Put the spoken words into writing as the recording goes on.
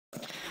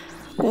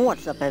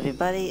What's up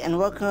everybody, and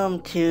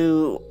welcome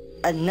to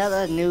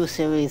another new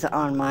series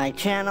on my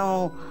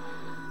channel.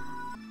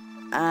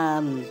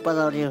 For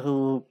those of you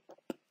who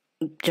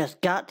just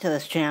got to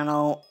this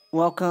channel,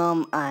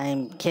 welcome.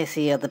 I'm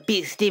Casey of the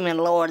Beast Demon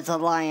Lords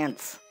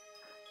Alliance.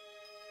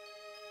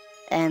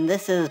 And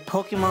this is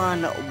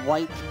Pokemon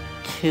White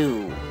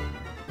 2.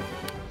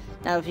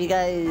 Now if you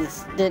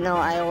guys didn't know,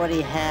 I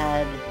already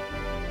had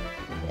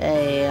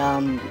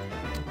a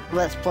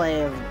Let's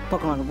Play of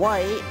Pokemon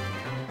White.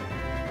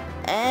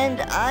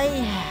 And I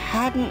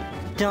hadn't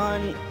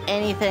done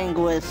anything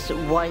with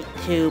White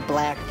 2,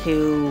 Black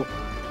 2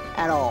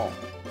 at all.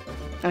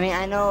 I mean,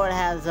 I know it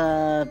has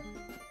a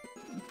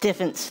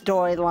different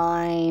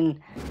storyline,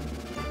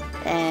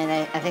 and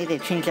I think they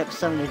changed up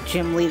some of the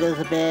gym leaders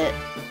a bit.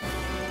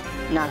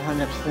 Not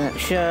 100%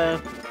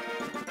 sure.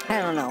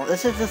 I don't know.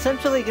 This is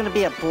essentially going to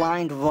be a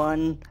blind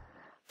run,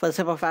 for the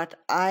simple fact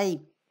I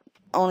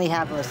only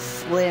have a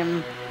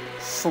slim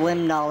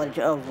knowledge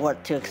of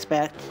what to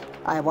expect.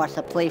 I watched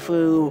a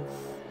playthrough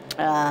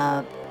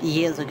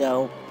years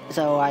ago,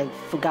 so I've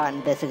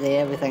forgotten basically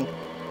everything.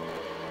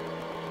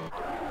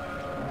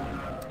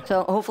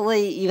 So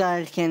hopefully you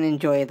guys can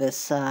enjoy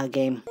this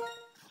game,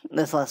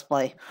 this Let's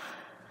Play,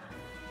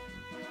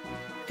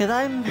 because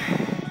I'm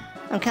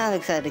kind of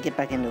excited to get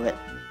back into it,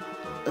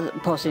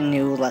 posting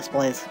new Let's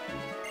Plays.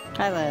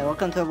 Hi there,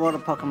 welcome to the world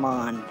of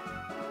Pokemon.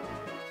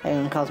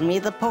 Everyone calls me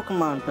the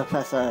Pokemon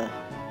Professor.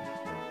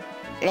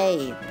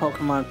 A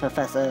Pokemon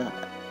Professor.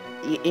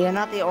 You're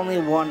not the only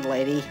one,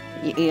 lady.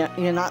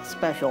 You're not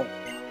special.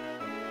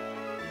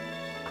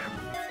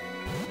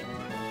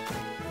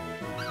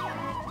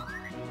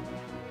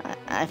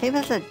 I think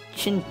that's a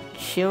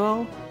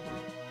Chinchiro?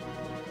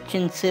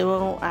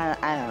 I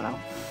don't know.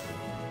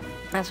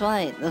 That's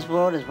right, this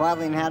world is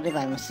wildly inhabited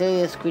by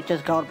mysterious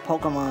creatures called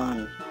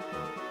Pokemon.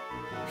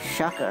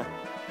 Shocker.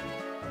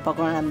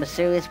 Pokemon have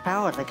mysterious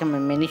powers that come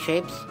in many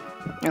shapes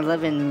and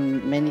live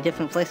in many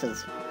different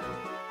places.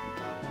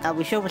 Are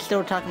we sure we're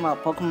still talking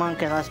about Pokemon?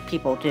 Because us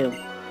people too.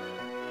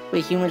 We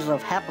humans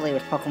live happily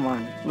with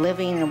Pokemon,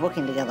 living and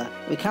working together.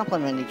 We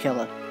complement each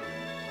other.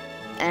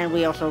 And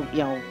we also,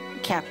 you know,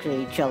 capture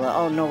each other.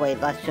 Oh no wait,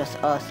 that's just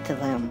us to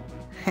them.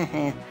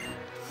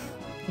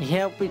 We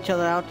help each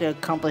other out to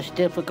accomplish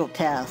difficult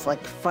tasks,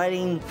 like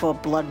fighting for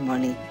blood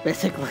money,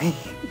 basically.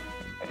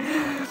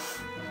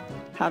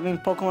 Having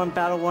Pokemon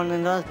battle one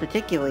another is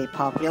particularly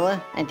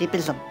popular, and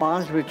deepens the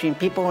bonds between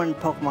people and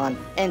Pokemon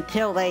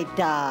until they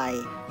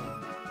die.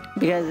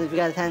 Because if you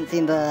guys haven't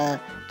seen the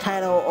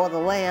title or the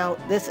layout,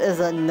 this is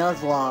a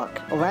Nuzlocke,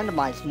 a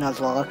randomized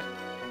Nuzlocke.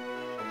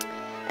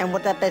 And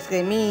what that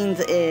basically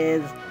means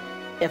is,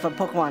 if a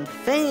Pokemon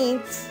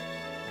faints,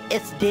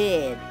 it's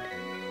dead.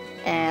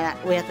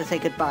 And we have to say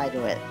goodbye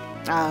to it.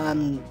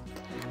 I'm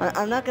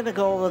not going to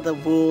go over the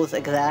rules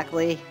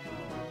exactly,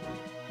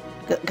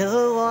 because there's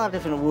a lot of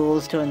different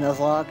rules to a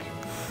Nuzlocke.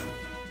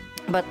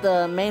 But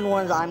the main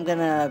ones I'm going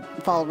to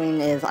following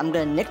is, I'm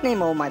going to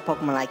nickname all my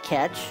Pokemon I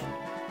catch.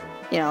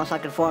 You know, so I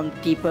can form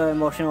deeper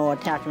emotional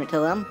attachment to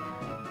them,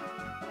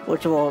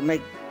 which will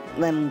make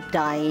them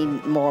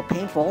dying more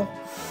painful.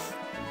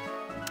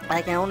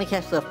 I can only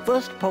catch the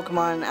first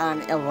Pokemon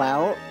on a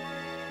route,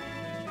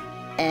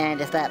 and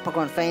if that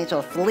Pokemon faints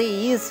or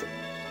flees,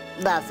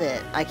 that's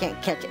it. I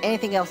can't catch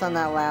anything else on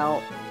that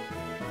route.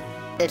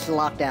 It's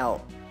locked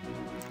out.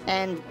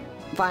 And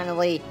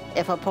finally,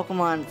 if a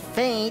Pokemon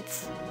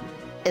faints,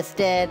 it's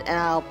dead, and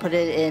I'll put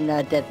it in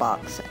a dead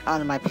box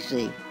on my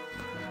PC.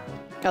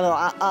 Although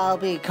I'll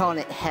be calling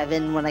it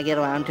heaven when I get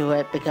around to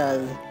it,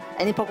 because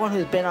any Pokemon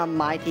who's been on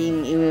my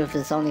team, even if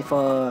it's only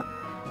for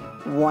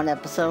one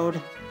episode,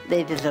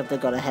 they deserve to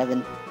go to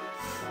heaven.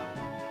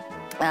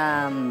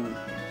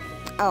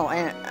 Oh,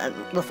 and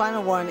the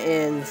final one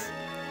is,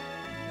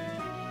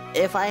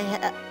 if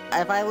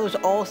I lose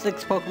all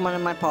 6 Pokemon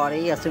in my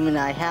party, assuming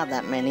I have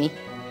that many,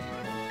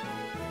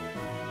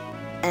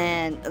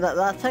 and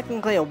that's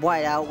technically a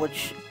whiteout,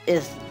 which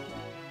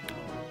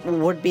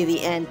would be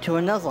the end to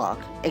a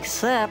Nuzlocke.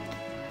 Except,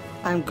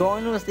 I'm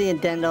going with the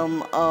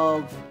addendum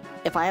of,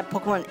 if I have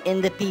Pokemon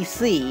in the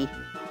PC,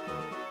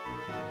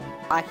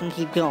 I can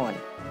keep going.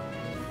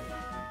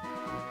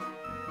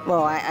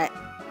 Well, I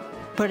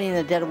putting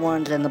the dead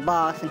ones in the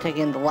box and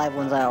taking the live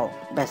ones out,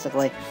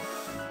 basically.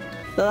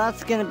 So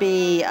that's gonna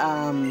be,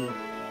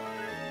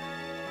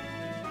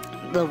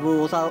 the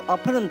rules. I'll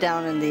put them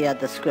down in the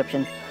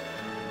description.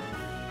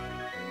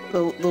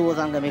 The rules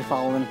I'm gonna be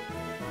following.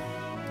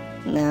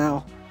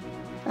 Now,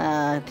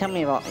 tell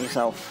me about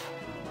yourself.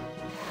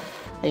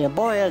 Are you a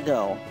boy or a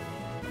girl?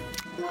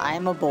 I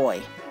am a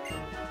boy.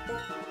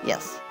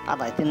 Yes, I'd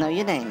like to know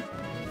your name.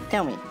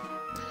 Tell me.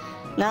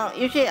 Now,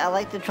 usually I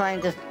like to try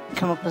and just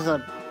come up with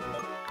a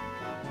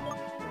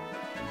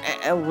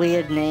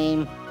weird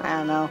name. I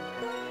don't know.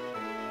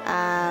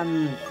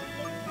 I'm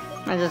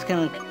just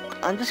gonna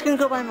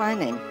go by my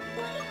name.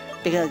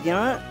 Because, you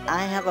know what?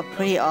 I have a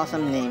pretty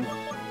awesome name.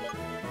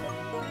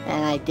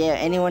 And I dare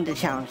anyone to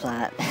challenge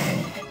that.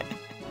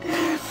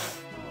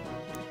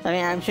 I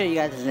mean, I'm sure you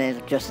guys'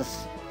 names are just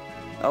as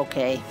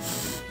okay.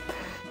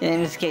 Your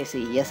name is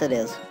Casey. Yes, it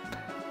is.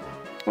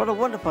 What a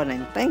wonderful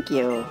name. Thank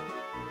you.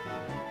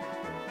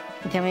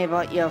 Tell me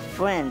about your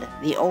friend,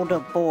 the older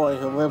boy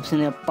who lives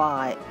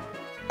nearby.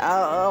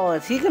 Oh,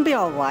 is he gonna be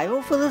our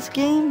rival for this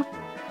game?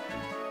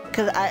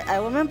 Because I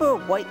remember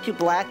White to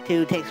Black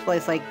 2 takes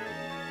place like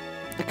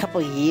a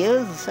couple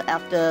years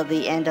after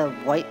the end of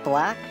White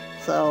Black,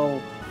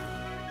 so...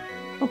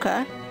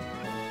 Okay.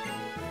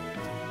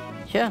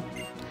 Sure.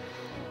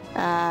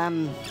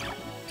 I'm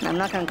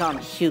not gonna call him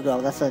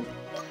Hugo, that's a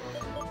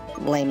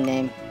lame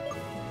name.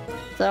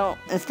 So,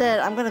 instead,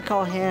 I'm gonna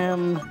call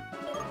him...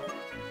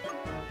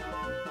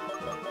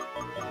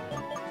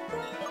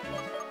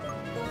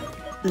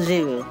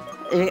 Zero.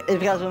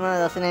 Because remember,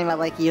 that's the name I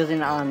like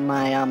using on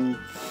my,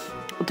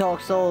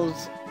 Dark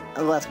Souls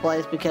Let's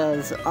Plays,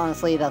 because,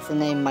 honestly, that's the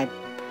name my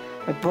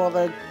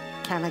brother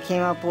kinda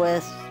came up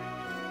with,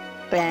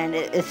 and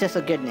it's just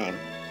a good name.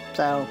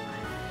 So,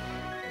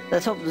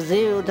 let's hope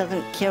Zero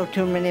doesn't kill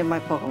too many of my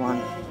Pokemon.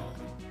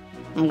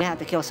 I'm gonna have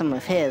to kill some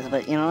of his,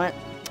 but you know what?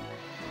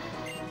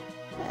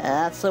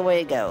 That's the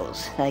way it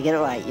goes. Did I get it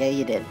right? Yeah,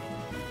 you did.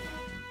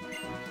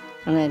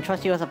 I'm gonna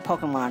trust you as a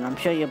Pokemon. I'm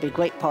sure you'll be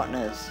great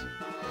partners.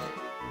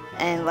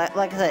 And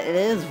like I said, it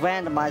is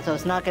randomized, so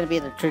it's not going to be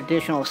the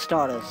traditional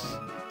starters.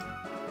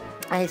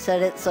 I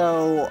said it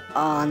so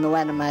on the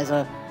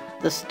randomizer,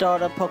 the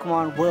starter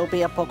Pokemon will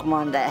be a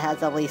Pokemon that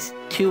has at least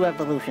 2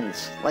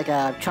 evolutions, like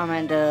a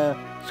Charmander,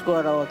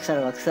 Squirtle,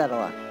 etc.,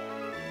 etc.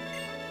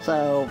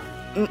 So,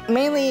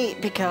 mainly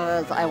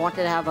because I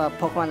wanted to have a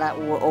Pokemon that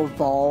will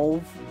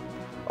evolve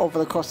over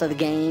the course of the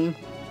game.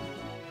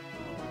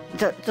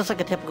 Just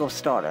like a typical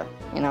starter,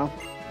 you know?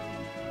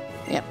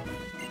 Yep.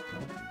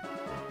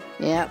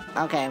 Yep,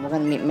 okay, we're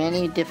gonna meet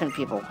many different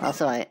people.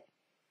 That's alright.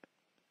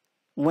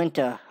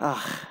 Winter.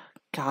 Ugh,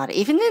 God.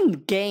 Even in the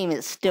game,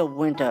 it's still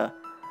winter.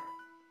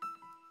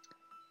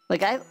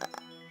 Like,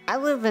 I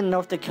live in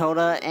North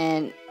Dakota,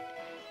 and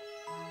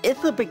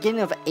it's the beginning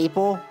of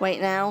April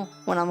right now,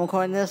 when I'm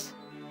recording this.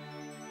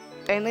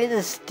 And it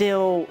is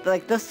still,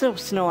 like, there's still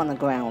snow on the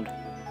ground.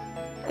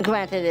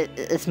 Granted,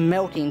 it's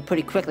melting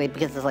pretty quickly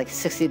because it's like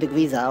 60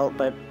 degrees out,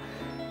 but...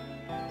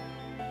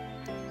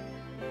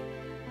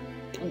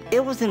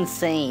 It was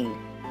insane.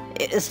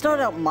 It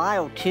started out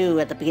mild too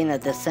at the beginning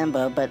of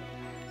December, but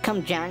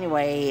come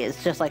January,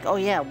 it's just like, oh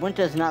yeah,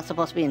 winter's not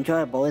supposed to be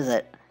enjoyable, is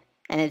it?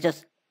 And it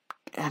just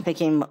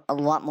became a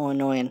lot more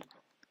annoying.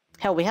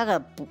 Hell, we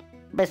had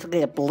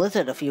basically a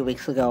blizzard a few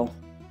weeks ago.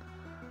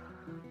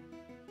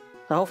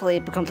 So hopefully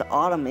it becomes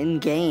autumn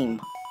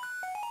in-game.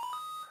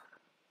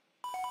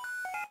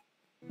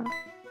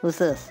 Who's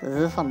this? Is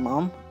this a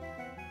mom?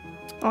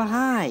 Oh,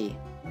 hi!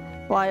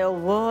 Why,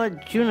 Aurora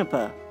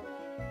Juniper.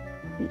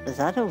 Is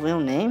that her real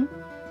name?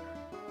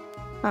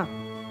 Huh.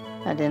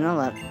 I didn't know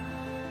that.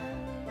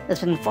 It's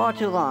been far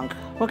too long.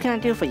 What can I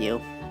do for you?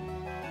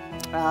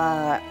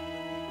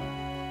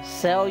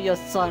 Sell your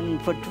son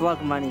for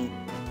drug money.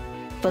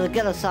 For the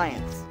good of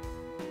science.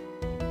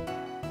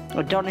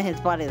 Or donate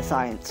his body to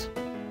science.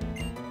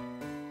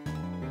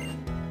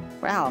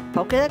 Wow,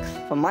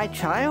 Pokédex? For my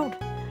child?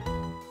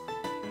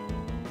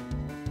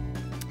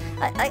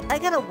 I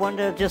gotta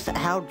wonder just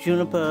how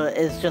Juniper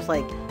is just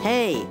like,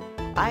 hey,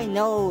 I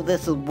know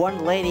this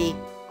one lady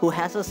who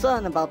has a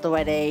son about the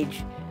right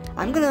age.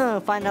 I'm gonna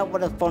find out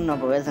what her phone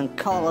number is and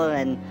call her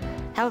and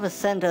have her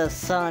send her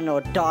son or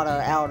daughter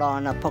out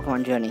on a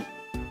Pokemon journey.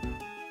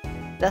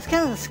 That's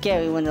kind of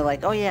scary when they're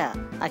like, oh yeah,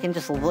 I can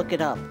just look it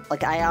up.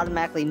 Like I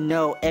automatically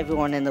know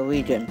everyone in the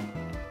region.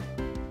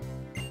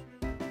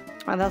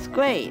 Oh, that's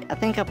great. I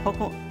think a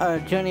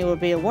Pokemon journey would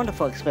be a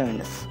wonderful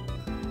experience.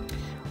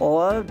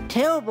 Or a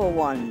terrible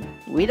one.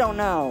 We don't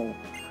know.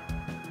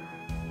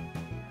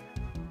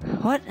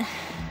 What?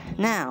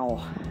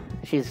 Now?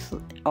 She's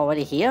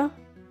already here?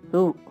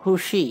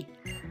 Who's she?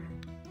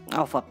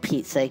 Oh, for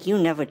Pete's sake, you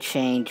never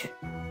change.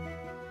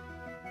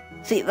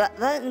 See,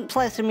 that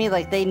implies to me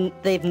like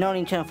they've known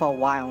each other for a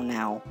while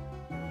now.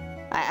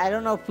 I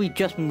don't know if we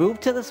just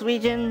moved to this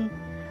region,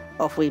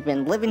 or if we've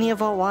been living here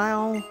for a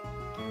while.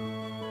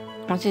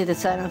 Once you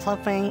decide on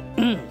something,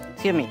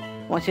 excuse me,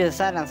 once you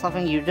decide on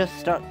something, you just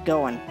start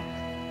going.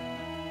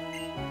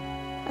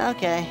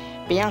 Okay,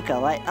 Bianca,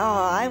 right?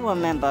 Oh, I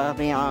remember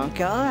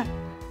Bianca.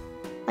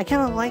 I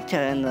kind of liked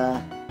her in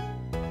the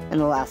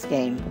last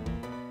game.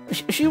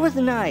 She was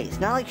nice,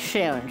 not like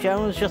Sharon.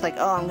 Sharon was just like,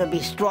 oh, I'm gonna be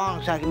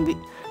strong so I can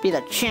be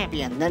the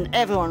champion, then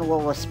everyone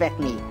will respect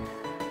me.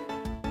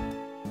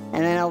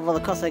 And then over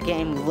the course of the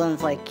game, we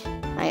learned like,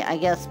 I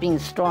guess being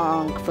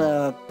strong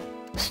for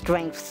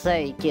strength's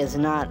sake is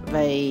not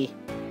very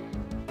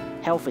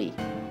healthy.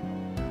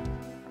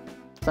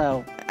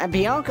 So,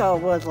 Bianca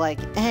was like,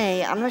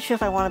 hey, I'm not sure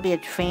if I want to be a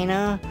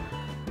trainer,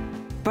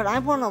 but I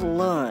want to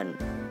learn.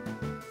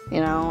 You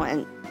know,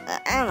 and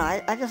I don't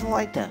know, I just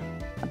liked her.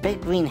 A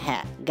big green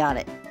hat, got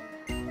it.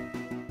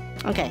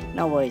 Okay,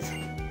 no worries.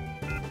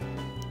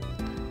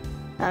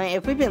 I mean,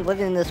 if we've been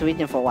living in this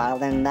region for a while,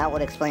 then that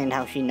would explain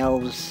how she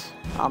knows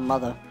our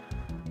mother.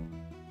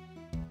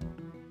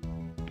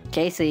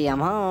 Casey,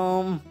 I'm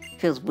home.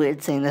 Feels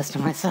weird saying this to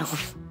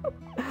myself.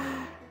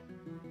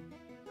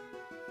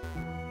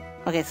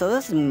 Okay, so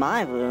this is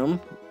my room.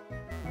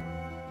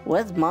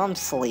 Where's Mom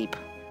sleep?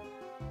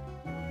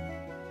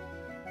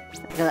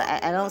 Because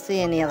I don't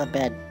see any other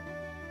bed.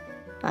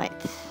 Alright.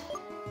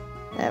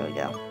 There we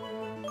go.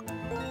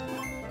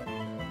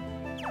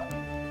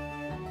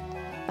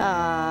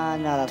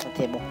 No, that's a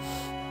table.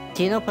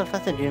 Do you know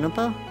Professor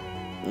Juniper?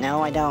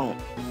 No, I don't.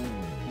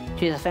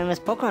 She's a famous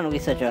Pokemon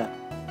researcher.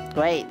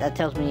 Great, that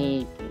tells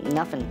me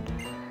nothing.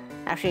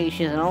 Actually,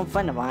 she's an old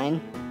friend of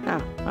mine.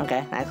 Oh,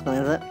 okay, that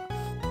explains it.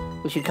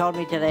 She called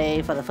me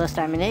today for the first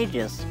time in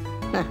ages.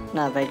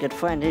 Not a very good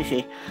friend, is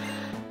she?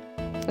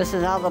 This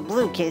is out of the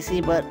blue,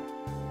 Casey, but...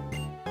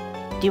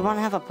 Do you want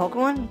to have a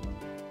Pokemon?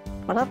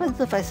 What happens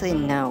if I say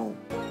no?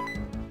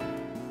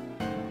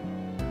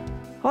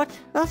 What?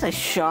 That's a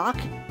shock!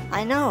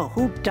 I know,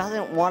 who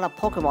doesn't want a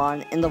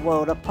Pokemon in the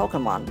world of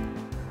Pokemon?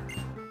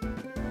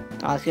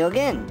 I'll ask you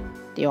again.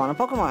 Do you want a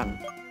Pokemon?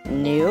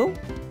 No?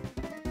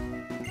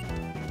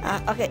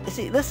 Okay,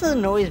 see, this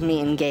annoys me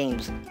in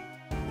games.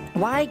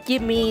 Why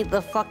give me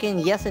the fucking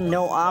yes and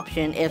no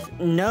option if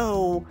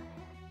no...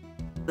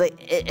 Like,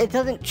 it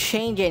doesn't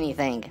change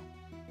anything.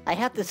 I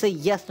have to say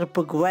yes to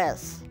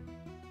progress.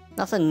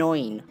 That's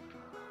annoying.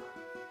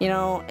 You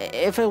know,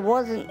 if it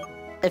wasn't...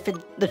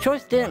 the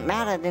choice didn't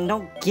matter, then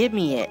don't give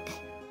me it.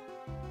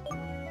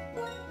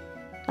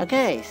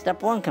 Okay,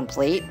 step 1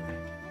 complete.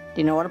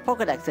 Do you know what a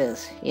Pokédex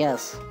is?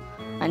 Yes.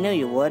 I knew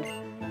you would.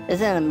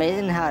 Isn't it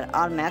amazing how it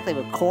automatically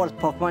records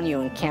Pokemon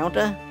you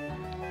encounter?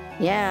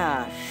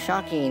 Yeah,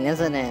 shocking,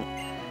 isn't it?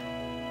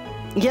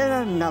 Yet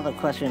another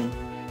question.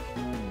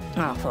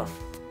 Oh, for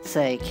f***'s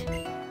sake.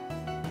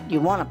 You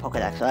want a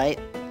Pokédex, right?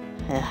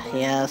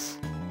 Yes.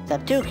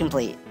 Step 2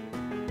 complete.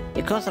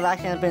 Your course of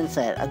action has been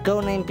set. A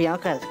girl named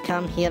Bianca has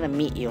come here to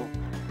meet you.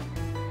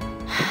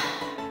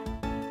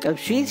 If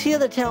she's here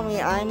to tell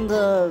me I'm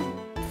the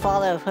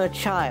father of her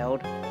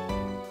child,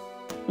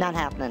 not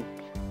happening.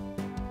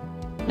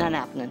 Not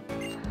happening.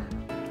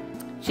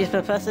 She's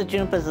Professor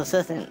Juniper's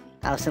assistant.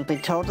 I was simply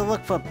told to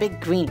look for a big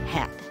green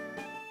hat.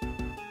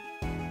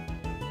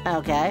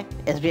 Okay,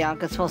 is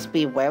Bianca supposed to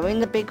be wearing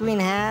the big green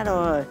hat,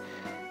 or...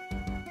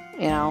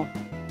 You know,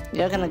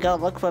 you're gonna go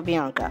look for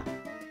Bianca.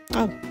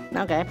 Oh,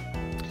 okay.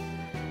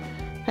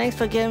 Thanks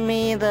for giving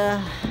me the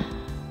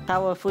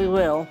power of free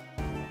will.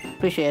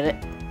 Appreciate it.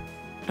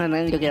 And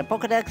then you'll get a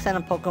Pokédex and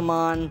a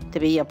Pokemon to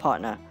be your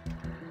partner.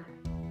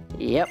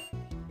 Yep.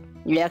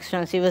 Your extra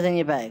transceiver's in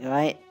your bag,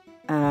 right?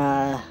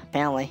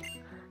 Apparently.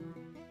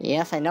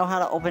 Yes, I know how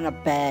to open a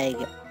bag.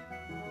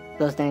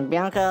 Girl's named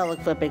Bianca,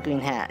 look for a big green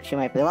hat. She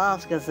might be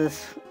lost because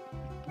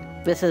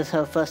this is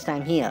her first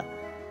time here.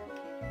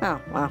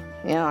 Oh, well,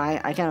 you know,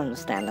 I can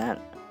understand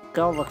that.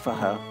 Go look for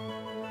her.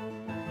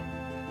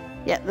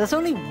 Yeah, there's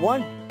only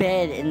one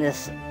bed in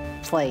this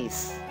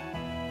place.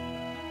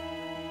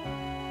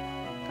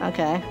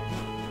 Okay.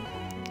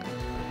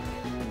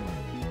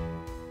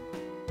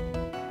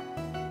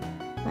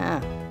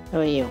 Ah, who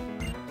are you?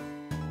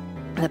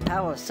 The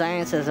power of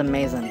science is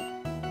amazing.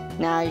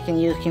 Now you can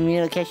use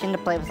communication to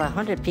play with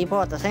 100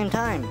 people at the same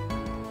time.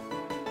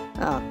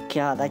 Oh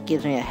god, that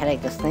gives me a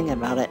headache just thinking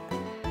about it.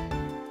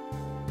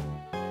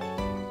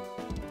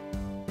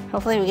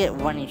 Hopefully we get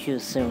running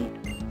shoes soon.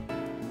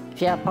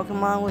 If you have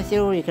Pokemon with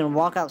you, you can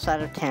walk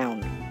outside of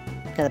town.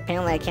 Because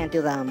apparently I can't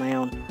do that on my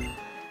own.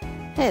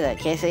 Hey there,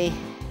 Casey.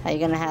 Are you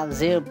gonna have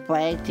Zero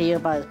brag to you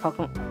about his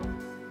Pokemon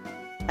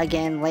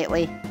again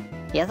lately?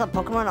 He has a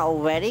Pokemon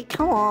already?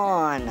 Come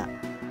on!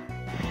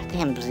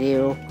 Damn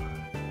Zero.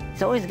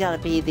 He's always gotta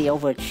be the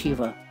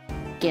overachiever.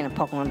 Getting a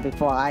Pokemon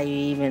before I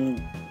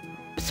even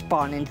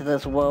spawn into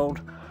this world.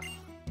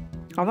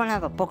 I wanna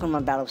have a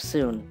Pokemon battle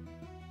soon.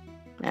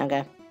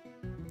 Okay.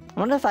 I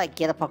wonder if I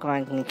get a Pokemon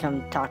and can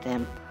come talk to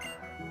him.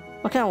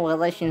 What kind of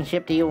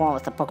relationship do you want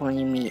with the Pokemon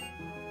you meet?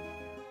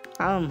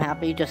 I'm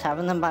happy just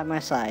having them by my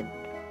side.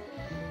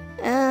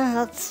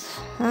 That's...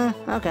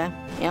 okay.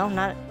 You know,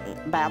 not...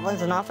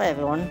 battling's not for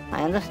everyone.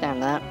 I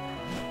understand that.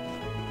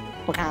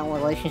 What kind of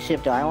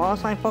relationship do I want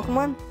with my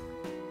Pokemon?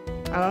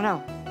 I don't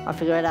know. I'll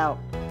figure it out.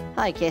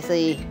 Hi,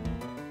 Casey.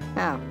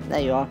 Oh,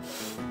 there you are.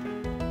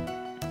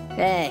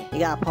 Hey, you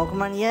got a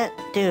Pokemon yet?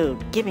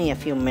 Dude, give me a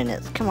few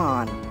minutes. Come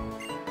on.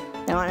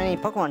 There aren't any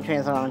Pokemon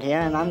trainers around here,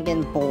 and I'm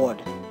getting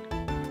bored.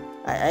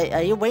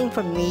 Are you waiting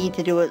for me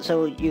to do it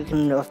so you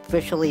can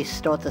officially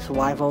start this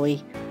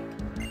rivalry?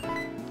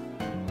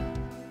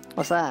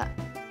 What's that?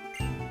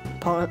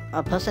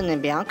 A person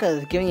named Bianca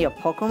is giving you a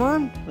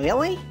Pokemon?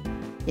 Really?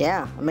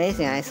 Yeah,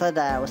 amazing. I said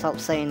that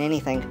without saying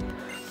anything.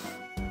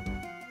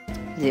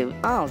 Zio.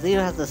 Oh, Zio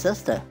has a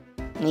sister.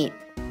 Neat.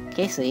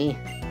 Casey,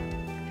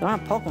 if you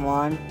want a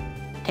Pokemon,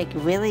 take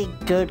really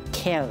good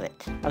care of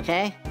it,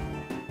 okay?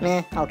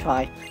 Meh, I'll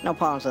try. No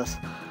promises.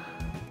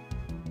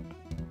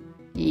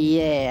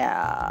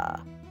 Yeah.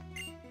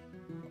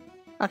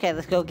 Okay,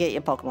 let's go get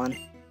your Pokemon.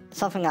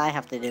 Something I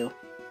have to do.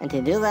 And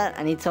to do that,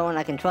 I need someone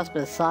I can trust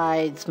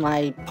besides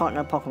my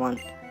partner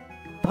Pokemon.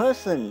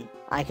 Person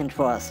I can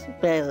trust,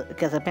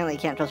 because apparently you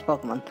can't trust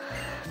Pokemon.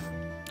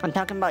 I'm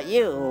talking about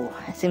you.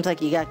 It seems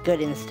like you got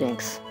good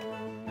instincts.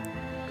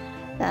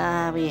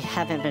 We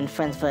haven't been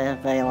friends for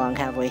very long,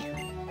 have we?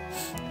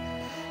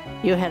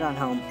 You head on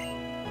home.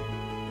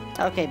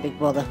 Okay, big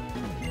brother.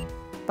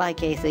 Bye,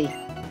 Casey.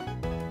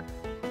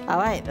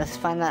 Alright, let's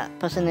find that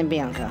person named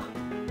Bianca.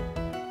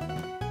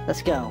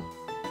 Let's go.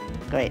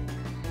 Great.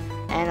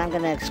 And I'm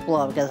gonna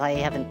explore because I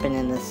haven't been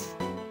in this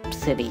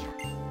city.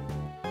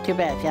 Too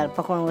bad, if you had a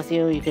Pokemon with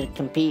you, you could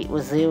compete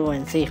with Zoo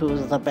and see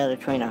who's the better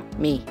trainer.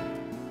 Me.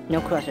 No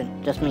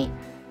question, just me.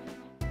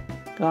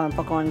 Go on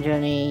Pokemon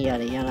journey,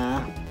 yada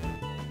yada.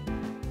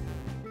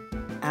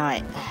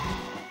 Alright.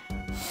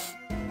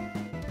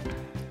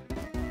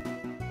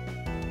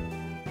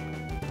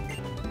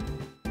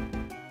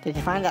 Did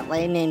you find that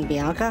lady named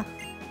Bianca?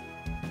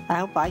 I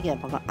hope I get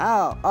a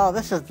Pokemon. Oh,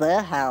 this is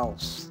their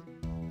house.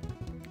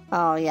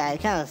 Oh yeah, I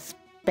kind of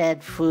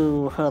sped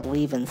through her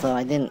leaving, so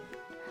I didn't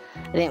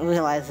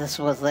realize this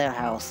was their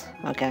house.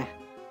 Okay.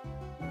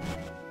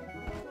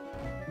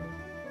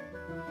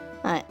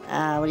 Alright, what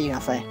are you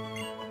gonna say?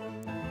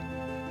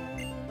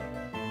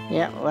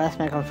 Yep, last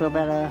make them feel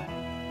better.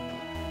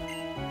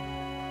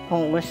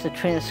 Won't wish the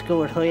trainer school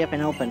would hurry up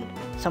and open.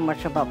 So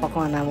much about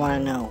Pokemon I want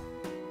to know.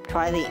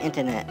 Try the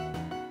internet.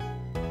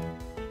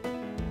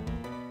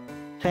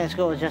 Trainer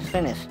school was just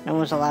finished. No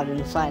one was allowed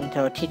inside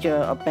until a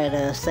teacher, or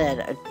better said,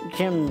 a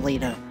gym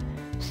leader,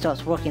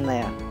 starts working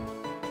there.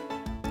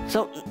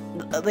 So,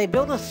 they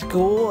built a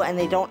school and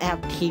they don't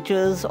have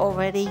teachers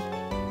already?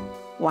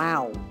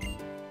 Wow.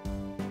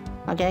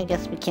 Okay, I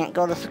guess we can't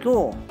go to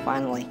school,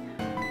 finally.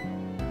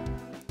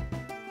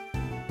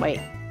 Wait,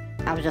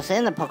 I was just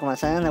in the Pokemon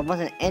Center and there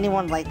wasn't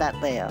anyone like that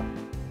there.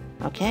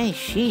 Okay,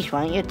 sheesh,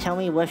 why don't you tell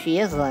me where she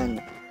is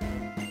then?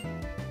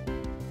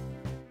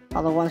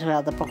 All the ones who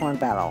have the Pokemon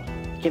battle.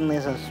 Gym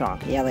leaders are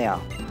strong, yeah they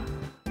are.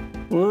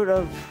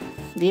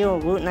 View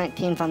of Route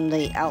 19 from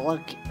the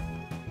Outlook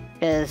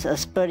is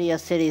Aspertia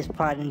City's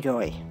pride and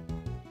joy.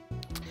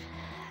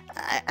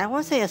 I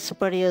want to say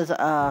Aspertia's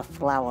a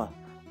flower.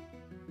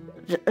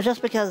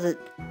 Just because it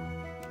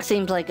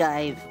seems like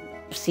I've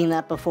seen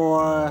that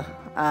before,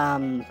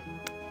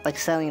 like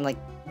selling like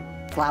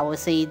flower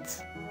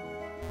seeds.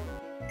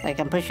 Like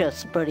I'm pretty sure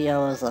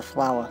Aspertia is a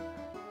flower.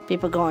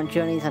 People go on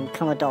journeys and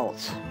become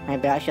adults.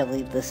 Maybe I should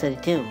leave the city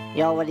too.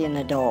 You're already an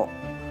adult.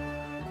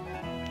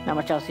 Not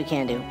much else you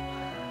can do.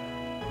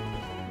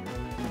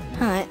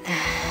 Alright,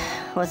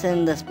 what's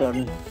in this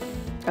building?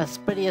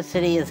 Aspertia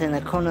City is in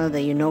the corner of the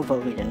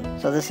Unova region,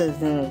 so this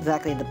isn't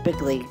exactly the big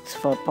leagues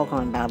for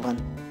Pokemon battling.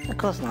 Of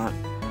course not.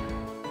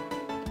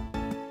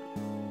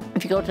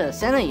 If you go to the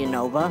center of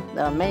Unova,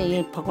 there are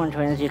many Pokemon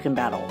trainers you can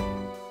battle.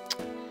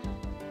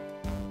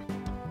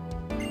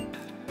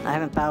 I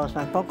haven't battled with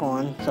my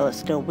Pokemon, so it's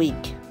still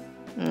weak.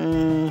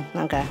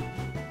 Okay.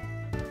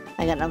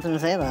 I got nothing to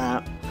say to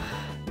that.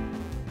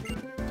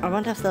 I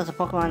wonder if there's a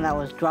Pokemon that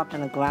was dropped on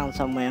the ground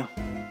somewhere.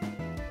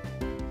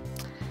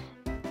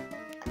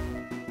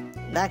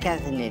 That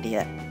guy's an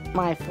idiot.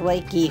 My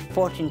flaky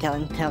fortune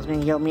telling tells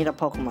me you'll meet a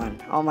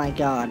Pokemon. Oh my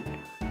god.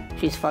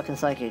 She's fucking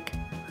psychic.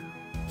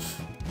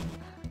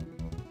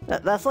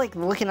 That's like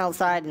looking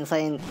outside and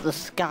saying the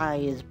sky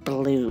is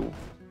blue.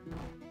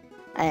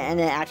 And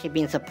then actually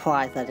being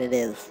surprised that it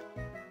is.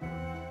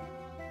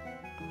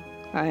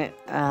 Alright,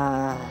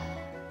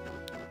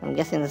 I'm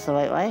guessing this is the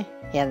right way?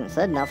 He hasn't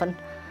said nothing.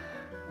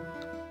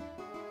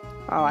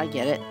 Oh, I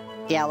get it.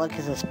 The Outlook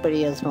is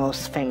Aspertia's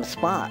most famous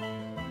spot.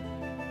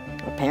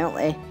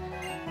 Apparently.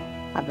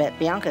 I bet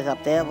Bianca's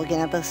up there looking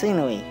at the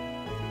scenery.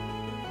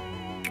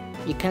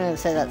 You couldn't have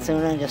said that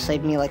sooner and just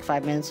saved me like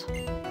 5 minutes.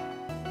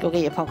 Go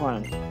get your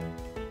Pokemon.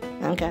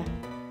 Okay.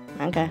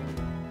 Okay.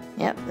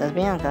 Yep, there's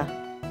Bianca.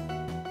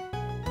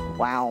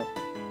 Wow.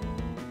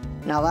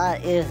 Now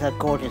that is a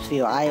gorgeous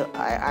view.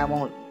 I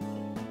won't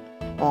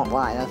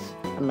lie, that's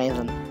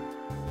amazing.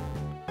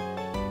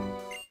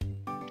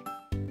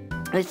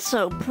 It's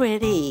so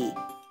pretty.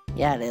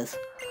 Yeah, it is.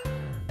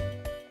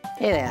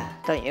 Hey there,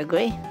 don't you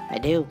agree? I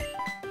do.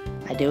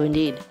 I do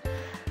indeed.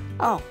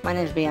 Oh, my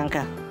name's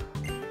Bianca.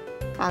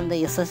 I'm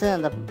the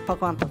assistant of the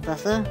Pokemon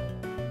Professor,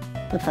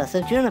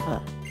 Professor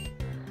Juniper.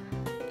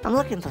 I'm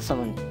looking for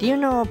someone. Do you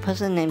know a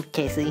person named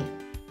Casey?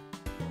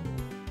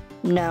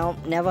 No,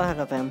 never heard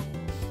of him.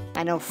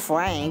 I know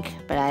Frank,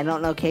 but I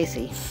don't know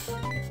Casey.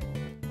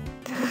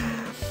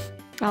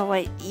 Oh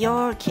wait,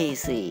 you're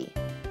Casey.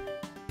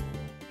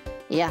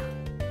 Yeah.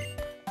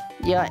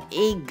 You're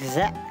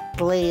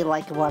exactly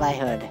like what I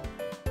heard.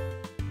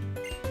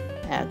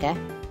 Okay.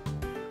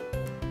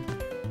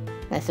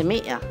 Nice to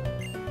meet ya.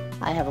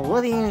 I have a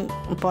really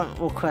important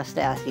request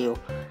to ask you.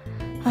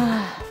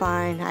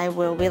 Fine, I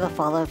will be the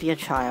father of your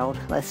child.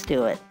 Let's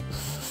do it.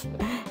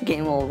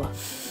 Game over.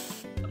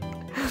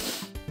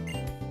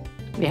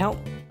 You help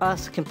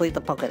us complete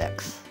the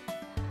Pokédex.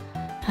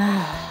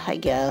 I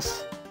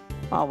guess.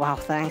 Oh wow,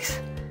 thanks.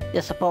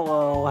 Your support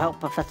will help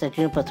Professor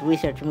Juniper's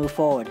research move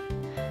forward.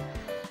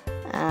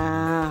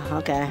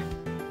 Okay.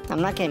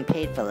 I'm not getting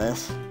paid for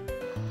this.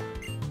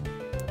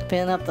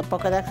 Filling up the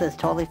Pokédex is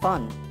totally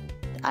fun.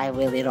 I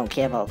really don't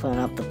care about filling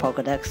up the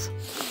Pokédex.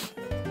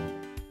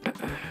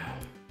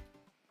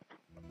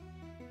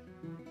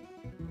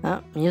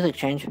 Oh, music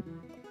change.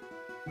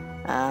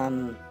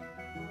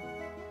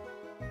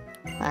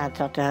 I'll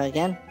talk to her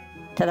again.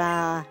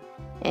 Ta-da!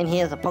 And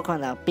here's a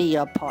Pokemon that'll be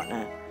your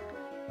partner.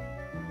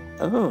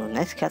 Ooh,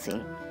 nice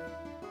cutscene.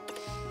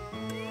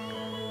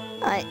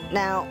 Alright,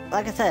 now,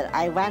 like I said,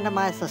 I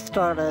randomized the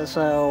starter,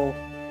 so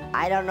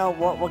I don't know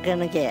what we're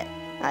gonna get.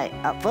 Alright,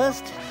 up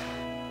first.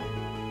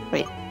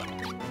 Wait.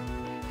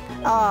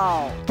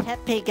 Oh,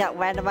 Tepig got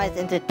randomized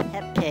into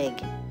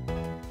Tepig.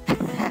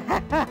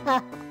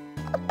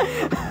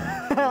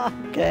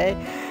 Okay.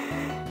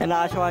 And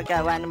Oshawott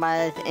got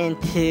randomized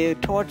into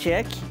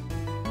Torchic.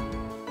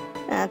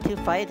 2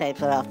 fire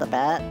types right off the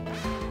bat.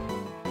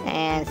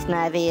 And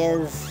Snivy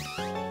is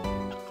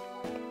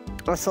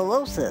a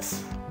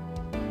Solosis.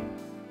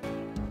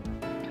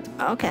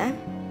 Okay.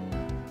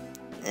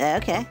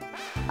 Okay.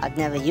 I've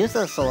never used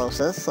a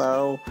Solosis,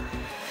 so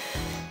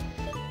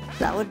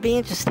that would be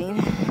interesting.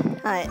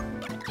 Alright.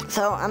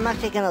 So I'm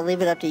actually gonna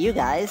leave it up to you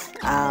guys,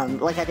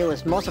 like I do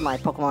with most of my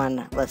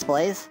Pokemon Let's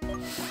Plays.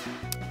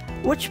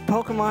 Which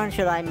Pokemon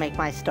should I make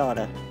my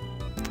starter?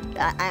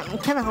 I'm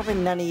kinda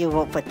hoping none of you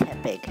vote for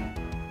Tepig.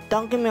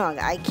 Don't get me wrong,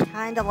 I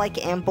kinda like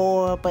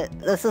Ambor, but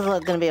this is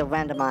gonna be a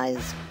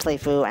randomized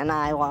playthrough, and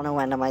I want a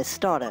randomized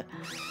starter.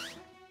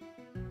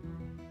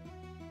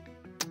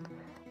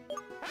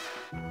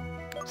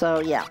 So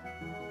yeah.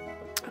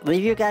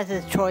 Leave your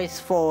guys' choice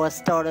for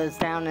starters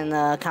down in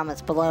the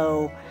comments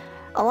below,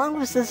 along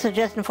with the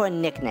suggestion for a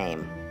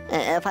nickname.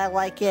 If I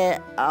like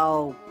it,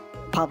 I'll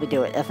probably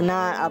do it. If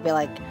not, I'll be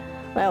like,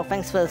 well,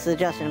 thanks for the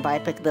suggestion, but I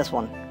picked this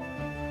one.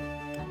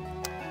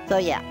 So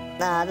yeah,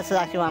 this is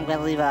actually where I'm going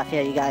to leave it off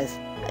here, you guys.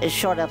 It's a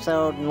short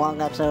episode,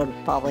 long episode,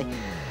 probably.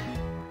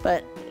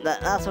 But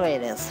that's the way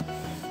it is.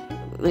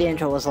 The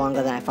intro was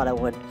longer than I thought it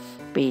would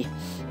be.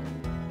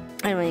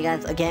 Anyway, you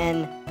guys,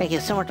 again, thank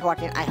you so much for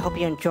watching. I hope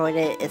you enjoyed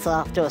it. It's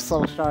off to a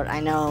slow start, I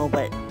know,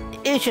 but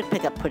it should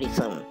pick up pretty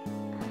soon.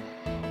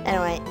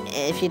 Anyway,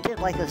 if you did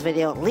like this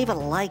video, leave a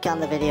like on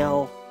the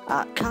video.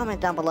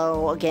 Comment down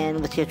below, again,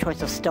 with your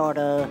choice of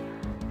starter.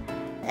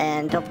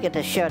 And don't forget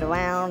to share it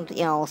around,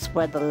 you know,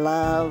 spread the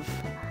love,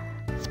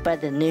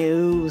 spread the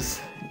news.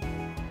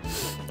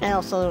 And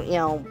also, you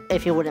know,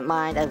 if you wouldn't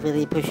mind, I'd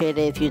really appreciate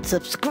it if you'd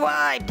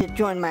subscribe to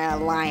join my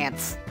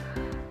alliance.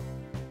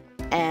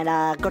 And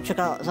go check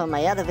out some of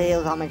my other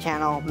videos on my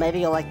channel. Maybe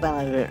you'll like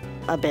them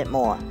a bit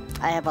more.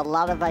 I have a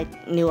lot of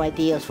new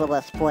ideas for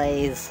Let's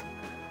Plays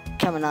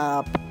coming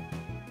up.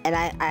 And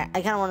I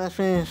kind of want to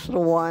finish the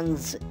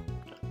ones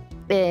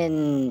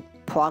in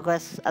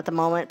progress at the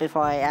moment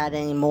before I add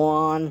any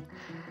more on.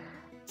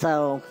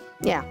 So,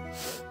 yeah.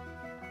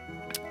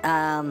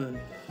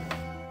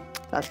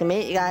 That's gonna be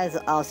it, you guys.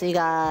 I'll see you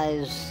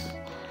guys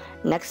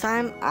next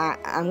time.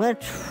 I'm gonna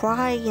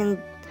try and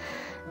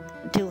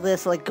do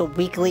this like a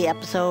weekly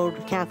episode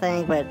kind of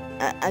thing, but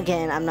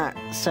again, I'm not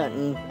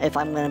certain if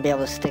I'm gonna be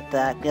able to stick to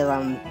that because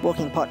I'm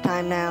working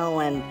part-time now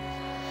and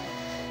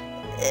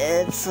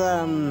it's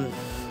a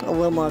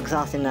little more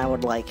exhausting than I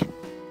would like.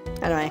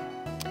 Anyway,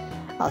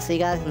 I'll see you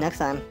guys next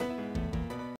time.